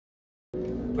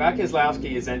Brad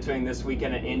Keselowski is entering this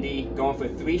weekend at Indy, going for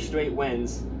 3 straight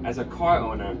wins as a car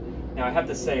owner. Now, I have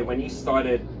to say, when you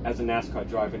started as a NASCAR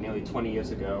driver nearly 20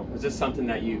 years ago, was this something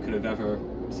that you could have ever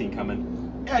seen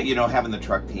coming? Yeah, you know, having the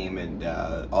truck team and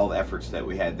all the efforts that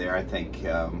we had there, I think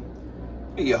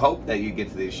you hope that you get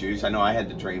to these shoes. I know I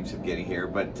had the dreams of getting here,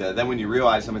 but then when you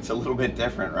realize them, it's a little bit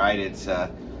different, right? It's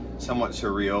somewhat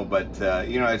surreal, but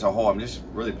you know, as a whole, I'm just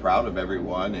really proud of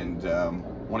everyone and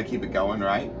want to keep it going,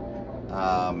 right?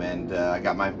 I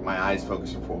got my eyes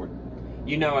focusing forward.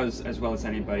 You know as well as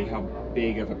anybody how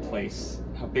big of a place,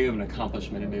 how big of an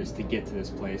accomplishment it is to get to this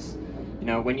place. You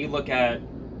know, when you look at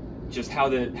just how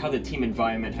the team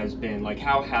environment has been, like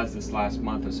how has this last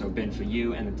month or so been for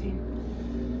you and the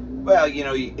team? Well, you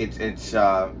know, it's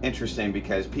interesting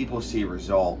because people see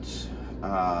results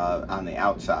on the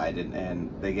outside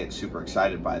and they get super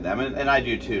excited by them, and I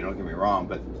do too, don't get me wrong,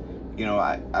 but you know,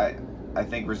 I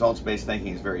think results-based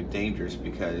thinking is very dangerous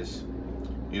because,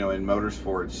 you know, in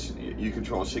motorsports, you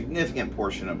control a significant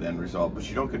portion of the end result, but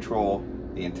you don't control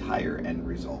the entire end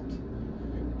result.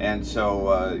 And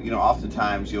so, you know,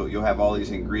 oftentimes you'll have all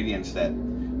these ingredients that,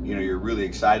 you know, you're really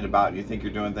excited about and you think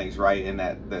you're doing things right, and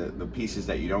that the pieces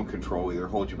that you don't control either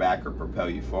hold you back or propel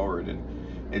you forward.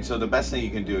 And so the best thing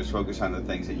you can do is focus on the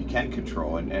things that you can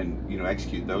control and you know,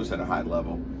 execute those at a high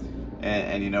level.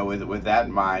 And you know, with that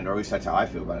in mind, or at least that's how I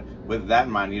feel about it, with that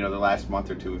in mind, you know, the last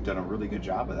month or two we've done a really good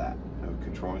job of that, of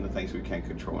controlling the things we can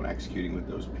control and executing with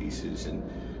those pieces. And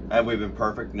have we been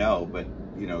perfect? No, but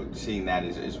you know, seeing that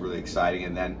is really exciting.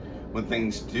 And then when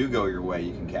things do go your way,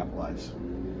 you can capitalize.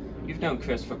 You've known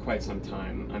Chris for quite some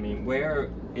time. I mean, where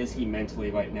is he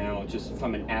mentally right now, just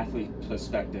from an athlete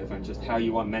perspective, and just how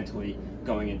you are mentally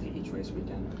going into each race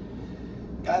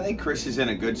weekend? I think Chris is in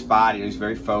a good spot. He's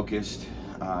very focused.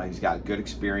 He's got good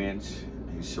experience.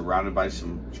 He's surrounded by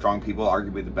some strong people,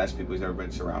 arguably the best people he's ever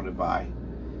been surrounded by.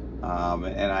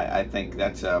 And I think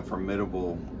that's a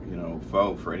formidable, you know,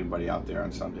 foe for anybody out there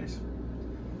on Sundays.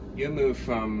 Your move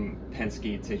from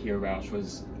Penske to here, Roush,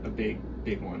 was a big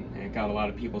one, and it got a lot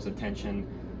of people's attention.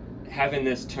 Having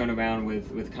this turnaround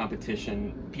with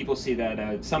competition, people see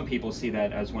that some people see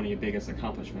that as one of your biggest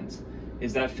accomplishments.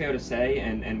 Is that fair to say?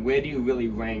 And where do you really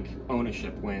rank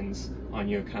ownership wins on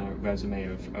your kind of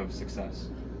resume of success?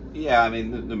 Yeah, I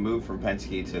mean, the move from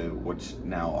Penske to what's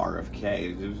now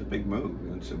RFK, it was a big move.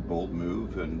 It's a bold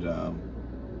move, and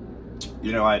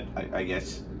you know, I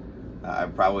guess I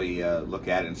probably look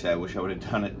at it and say I wish I would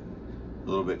have done it a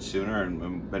little bit sooner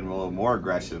and been a little more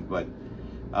aggressive. But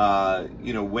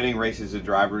you know, winning races as a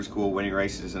driver is cool. Winning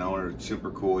races as an owner is super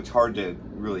cool. It's hard to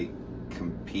really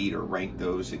compete or rank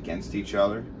those against each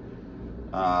other.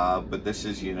 But this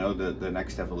is, you know, the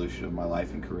next evolution of my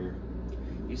life and career.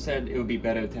 You said it would be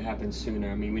better to happen sooner.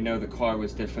 I mean, we know the car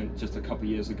was different just a couple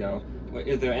years ago.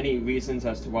 Is there any reasons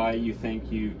as to why you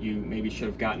think you maybe should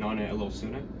have gotten on it a little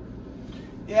sooner?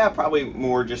 Yeah, probably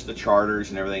more just the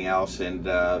charters and everything else. And,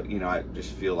 you know, I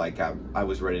just feel like I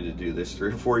was ready to do this 3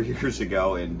 or 4 years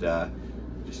ago and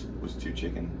just was too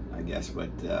chicken, I guess.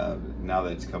 But now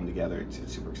that it's come together,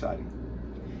 it's super exciting.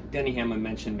 Denny Hamlin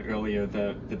mentioned earlier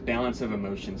the balance of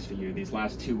emotions for you. These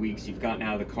last 2 weeks, you've gotten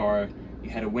out of the car, you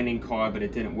had a winning car, but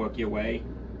it didn't work your way,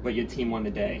 but your team won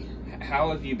the day. How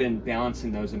have you been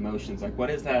balancing those emotions? Like, what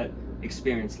is that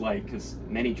experience like? Because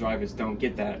many drivers don't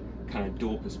get that kind of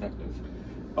dual perspective.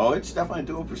 Oh, it's definitely a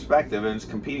dual perspective, and it's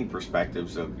competing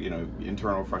perspectives of, you know,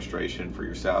 internal frustration for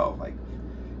yourself. Like,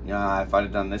 you know, if I'd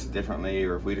have done this differently,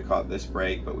 or if we'd have caught this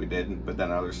break, but we didn't. But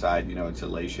then on the other side, you know, it's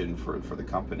elation for the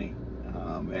company.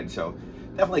 And so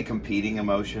definitely competing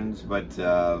emotions, but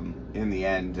in the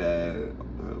end,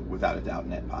 without a doubt,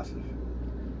 net positive.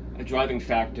 A driving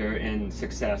factor in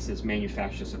success is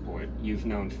manufacturer support. You've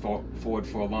known Ford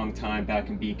for a long time, back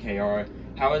in BKR.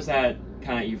 How has that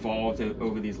kind of evolved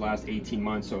over these last 18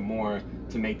 months or more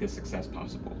to make this success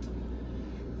possible?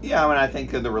 Yeah, I mean, I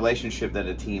think the relationship that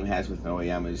a team has with an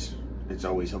OEM it's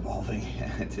always evolving,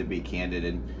 to be candid.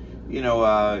 And you know,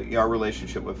 our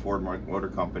relationship with Ford Motor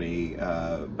Company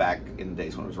back in the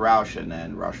days when it was Roush and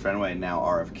then Roush Fenway and now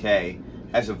RFK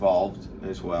has evolved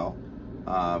as well.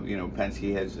 You know,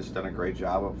 Penske has just done a great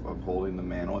job of holding the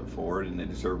mantle at Ford, and they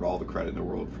deserve all the credit in the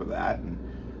world for that. And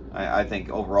I think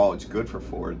overall it's good for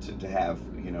Ford to have,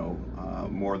 you know,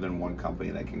 more than one company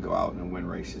that can go out and win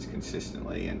races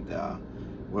consistently. And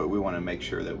we want to make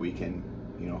sure that we can,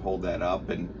 you know, hold that up.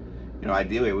 And you know,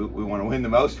 ideally we want to win the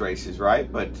most races,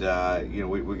 right? But you know,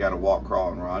 we got to walk,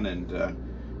 crawl, and run, and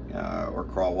or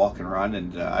crawl, walk, and run.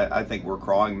 And I think we're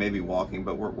crawling, maybe walking,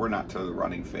 but we're not to the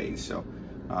running phase. So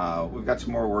we've got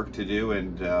some more work to do,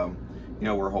 and you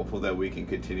know, we're hopeful that we can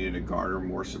continue to garner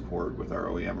more support with our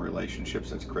OEM relationships.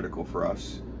 That's critical for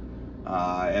us.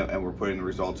 and we're putting the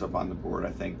results up on the board,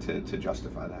 I think, to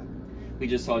justify that. We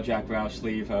just saw Jack Roush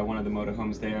leave one of the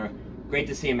motorhomes there. Great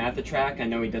to see him at the track. I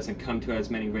know he doesn't come to as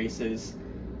many races.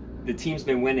 The team's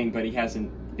been winning, but he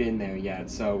hasn't been there yet.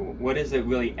 So what does it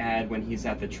really add when he's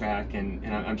at the track? And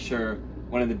I'm sure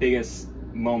one of the biggest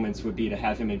moments would be to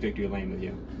have him in victory lane with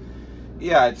you.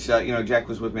 Yeah, it's Jack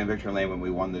was with me in victory lane when we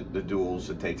won the duels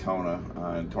at Daytona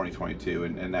in 2022,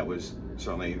 and that was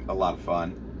certainly a lot of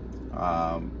fun.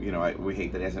 We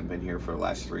hate that he hasn't been here for the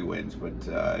last 3 wins, but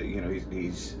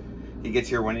he gets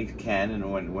here when he can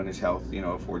and when his health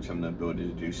affords him the ability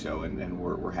to do so, and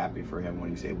we're happy for him when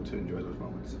he's able to enjoy those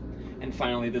moments. And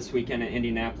finally, this weekend at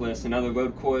Indianapolis, another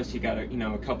road course. You got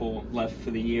a couple left for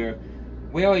the year.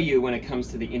 Where are you when it comes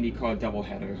to the IndyCar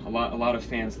doubleheader? A lot of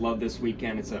fans love this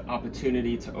weekend. It's an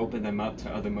opportunity to open them up to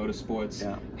other motorsports.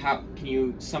 Yeah. How can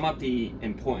you sum up the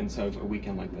importance of a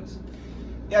weekend like this?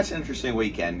 Yeah, it's an interesting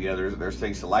weekend. There's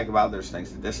things to like about it, there's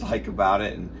things to dislike about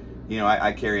it, and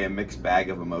I carry a mixed bag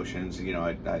of emotions.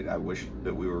 I wish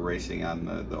that we were racing on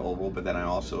the oval, but then I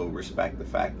also respect the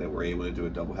fact that we're able to do a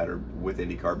doubleheader with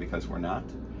IndyCar because we're not.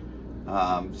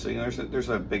 There's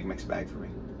a big mixed bag for me.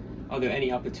 Are there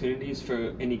any opportunities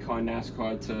for IndyCar and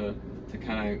NASCAR to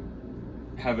kind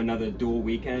of have another dual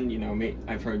weekend?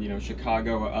 I've heard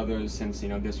Chicago or others, since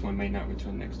this one may not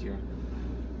return next year.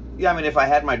 Yeah, I mean, if I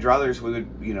had my druthers, we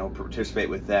would participate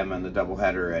with them in the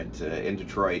doubleheader in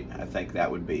Detroit. I think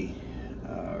that would be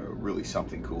really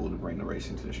something cool to bring the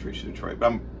racing to the streets of Detroit. But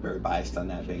I'm very biased on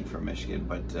that, being from Michigan.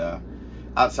 But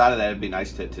outside of that, it'd be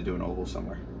nice to do an oval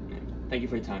somewhere. Thank you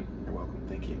for your time. You're welcome.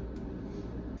 Thank you.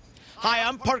 Hi,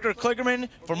 I'm Parker Kligerman.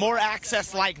 For more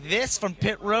access like this from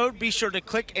Pit Road, be sure to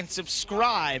click and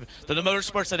subscribe to the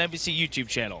Motorsports on NBC YouTube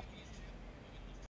channel.